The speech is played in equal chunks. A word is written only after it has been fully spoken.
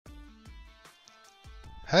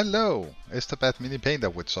Hello, it's the Bad Mini Painter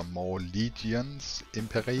with some more Legions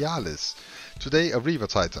Imperialis. Today a Reaver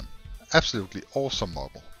Titan. Absolutely awesome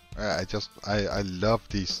model. I love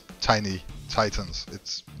these tiny Titans.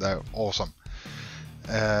 They're awesome.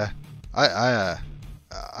 Uh,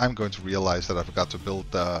 I'm going to realize that I forgot to build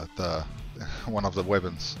the one of the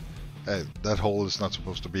weapons. That hole is not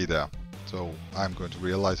supposed to be there. So I'm going to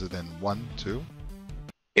realize it in 1, 2.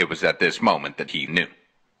 It was at this moment that he knew.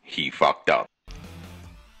 He fucked up.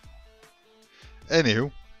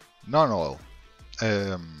 Anywho, non-oil.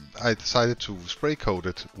 I decided to spray coat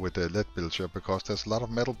it with a lead bilger because there's a lot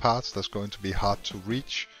of metal parts that's going to be hard to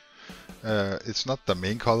reach. It's not the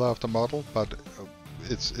main color of the model, but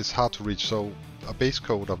it's hard to reach, so a base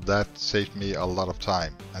coat of that saved me a lot of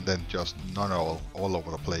time, and then just non-oil all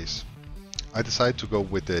over the place. I decided to go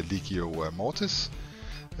with the Legio Mortis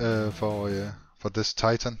for this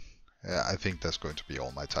Titan. I think that's going to be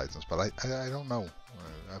all my Titans, but I don't know.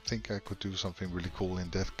 I think I could do something really cool in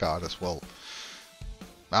Death Guard as well.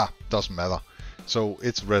 Doesn't matter. So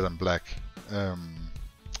it's red and black.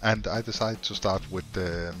 And I decided to start with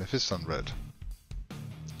the Mephiston Red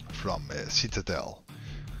from Citadel.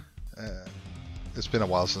 It's been a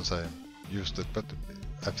while since I used it, but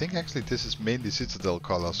I think actually this is mainly Citadel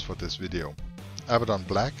colors for this video. Abaddon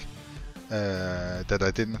Black, that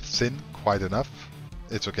I didn't thin quite enough.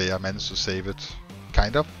 It's okay, I managed to save it,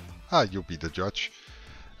 kind of. You be the judge.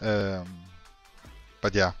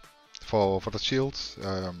 But yeah, for the shields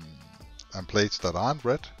and plates that aren't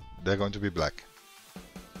red, they're going to be black.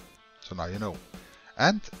 So now you know.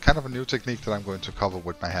 And kind of a new technique that I'm going to cover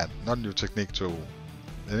with my hand. Not a new technique to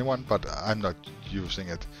anyone, but I'm not using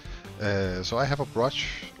it. So I have a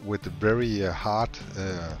brush with very hard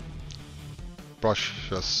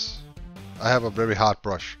brushes. I have a very hard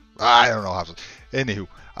brush. I don't know how to. Anywho,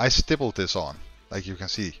 I stippled this on, like you can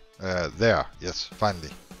see. There, yes, finally.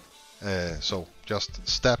 So just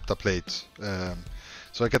stab the plate.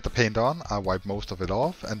 So I get the paint on, I wipe most of it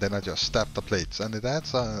off, and then I just stab the plates, and it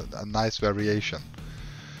adds a nice variation.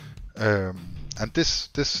 And this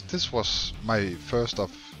was my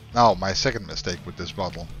my second mistake with this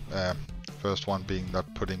model. First one being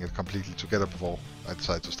not putting it completely together before I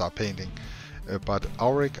decided to start painting. But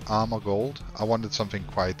Auric Armor Gold, I wanted something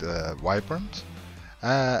quite vibrant,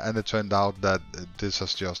 and it turned out that this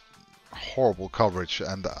is just horrible coverage,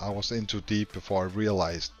 and I was in too deep before I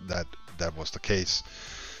realized that that was the case.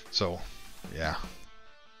 So yeah.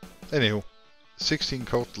 Anywho, 16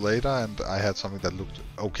 coats later and I had something that looked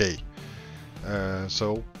okay.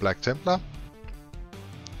 So Black Templar.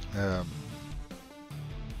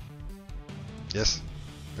 Yes,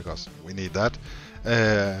 because we need that.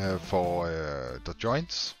 For the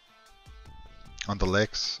joints on the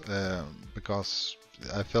legs, because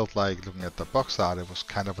I felt like looking at the box art, it was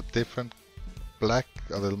kind of a different black,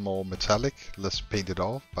 a little more metallic, less painted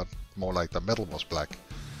off, but more like the metal was black.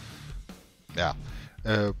 Yeah,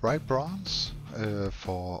 bright bronze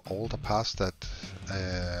for all the parts that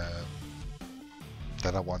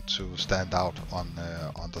I want to stand out on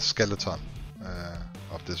the skeleton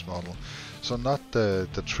of this model. So not the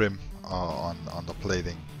trim on the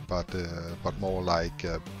plating, but more like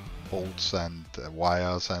bolts and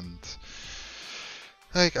wires, and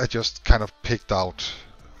I just kind of picked out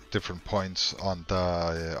different points on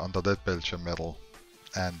the lead bilger metal,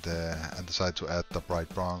 and decided to add the bright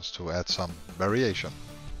bronze to add some variation.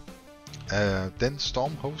 Then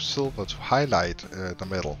Stormhost Silver to highlight the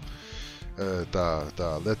metal,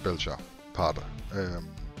 the lead bilger part.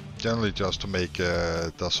 Generally just to make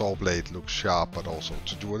the saw blade look sharp, but also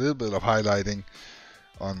to do a little bit of highlighting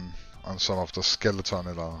on some of the skeleton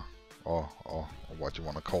or what you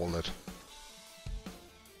want to call it.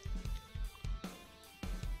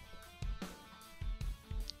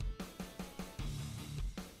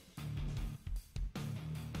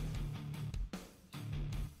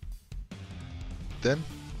 Then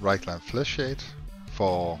Reichland Flesh Shade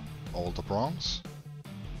for all the bronze.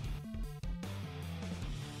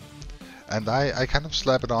 And I kind of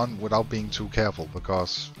slap it on without being too careful,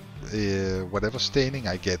 because whatever staining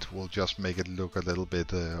I get will just make it look a little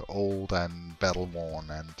bit old and battle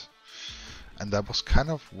worn, and that was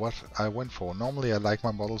kind of what I went for. Normally I like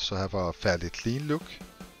my models to have a fairly clean look,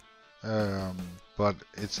 but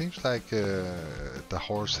it seems like the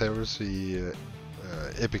Horus Heresy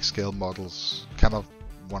epic scale models kind of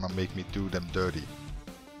want to make me do them dirty.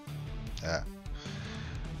 Yeah.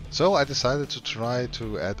 So I decided to try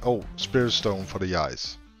to add, Spirit Stone for the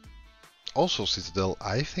eyes. Also Citadel.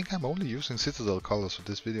 I think I'm only using Citadel colors for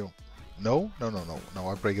this video. No,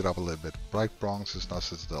 I break it up a little bit. Bright Bronze is not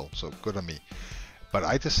Citadel, so good on me. But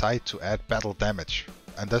I decided to add battle damage.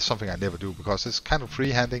 And that's something I never do because it's kind of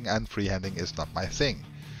freehanding, and freehanding is not my thing.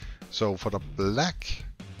 So for the black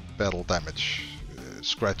battle damage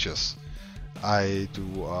scratches, I do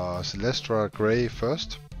Celestra Grey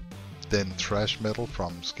first, then Trash Metal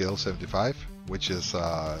from scale 75, which is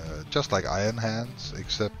just like Iron Hands,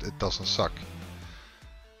 except it doesn't suck.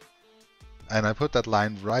 And I put that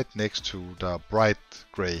line right next to the bright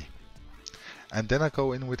grey. And then I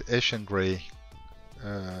go in with Asian Grey,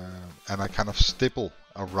 and I kind of stipple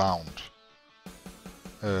around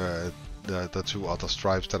the two other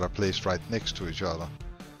stripes that are placed right next to each other.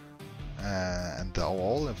 And the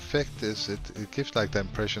overall effect is it gives like the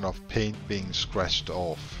impression of paint being scratched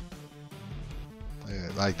off.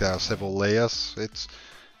 Like there are several layers.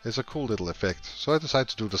 It's a cool little effect. So I decided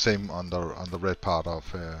to do the same on the red part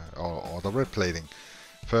of or the red plating.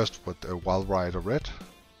 First with a Wild Rider Red,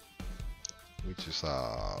 which is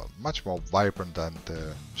much more vibrant than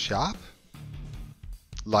the sharp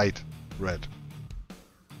light red.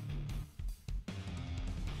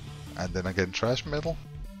 And then again Trash Metal.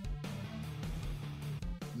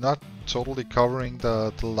 Not totally covering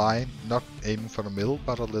the line, not aiming for the middle,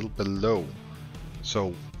 but a little below.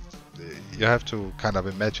 So you have to kind of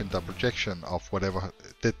imagine the projection of whatever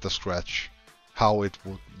did the scratch, how it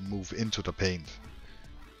would move into the paint.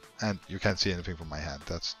 And you can't see anything from my hand.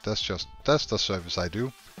 That's the service I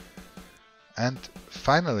do. And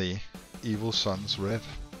finally, Evil Sun's Red.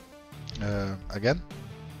 Again,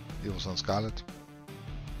 Evil Sun Scarlet.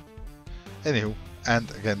 Anywho, and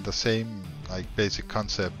again the same like basic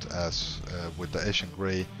concept as with the Asian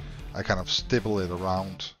Grey. I kind of stipple it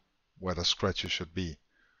around where the scratches should be.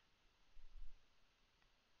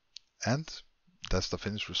 And that's the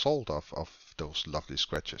finished result of those lovely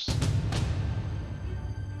scratches.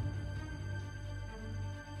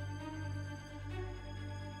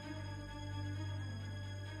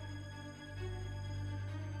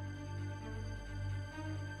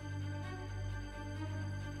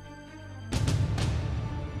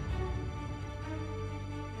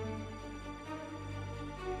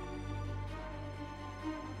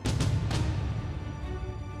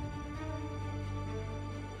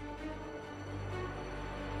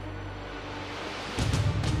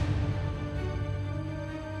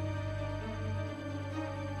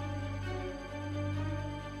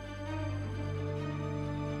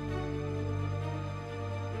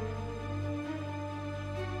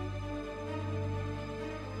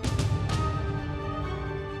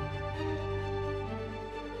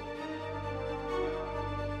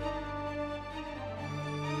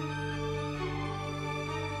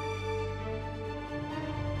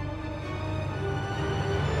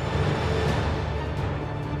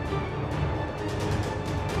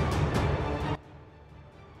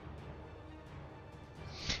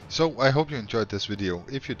 So I hope you enjoyed this video.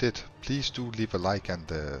 If you did, please do leave a like and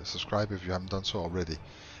subscribe if you haven't done so already.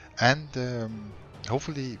 And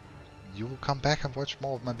hopefully you will come back and watch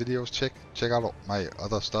more of my videos. Check out my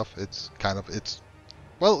other stuff. It's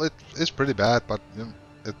pretty bad, but you know,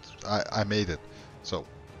 I made it. So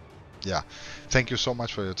yeah, thank you so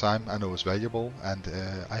much for your time. I know it's valuable, and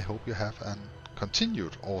I hope you have a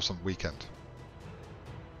continued awesome weekend.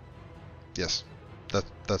 Yes,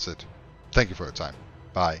 that's it. Thank you for your time.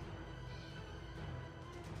 Bye.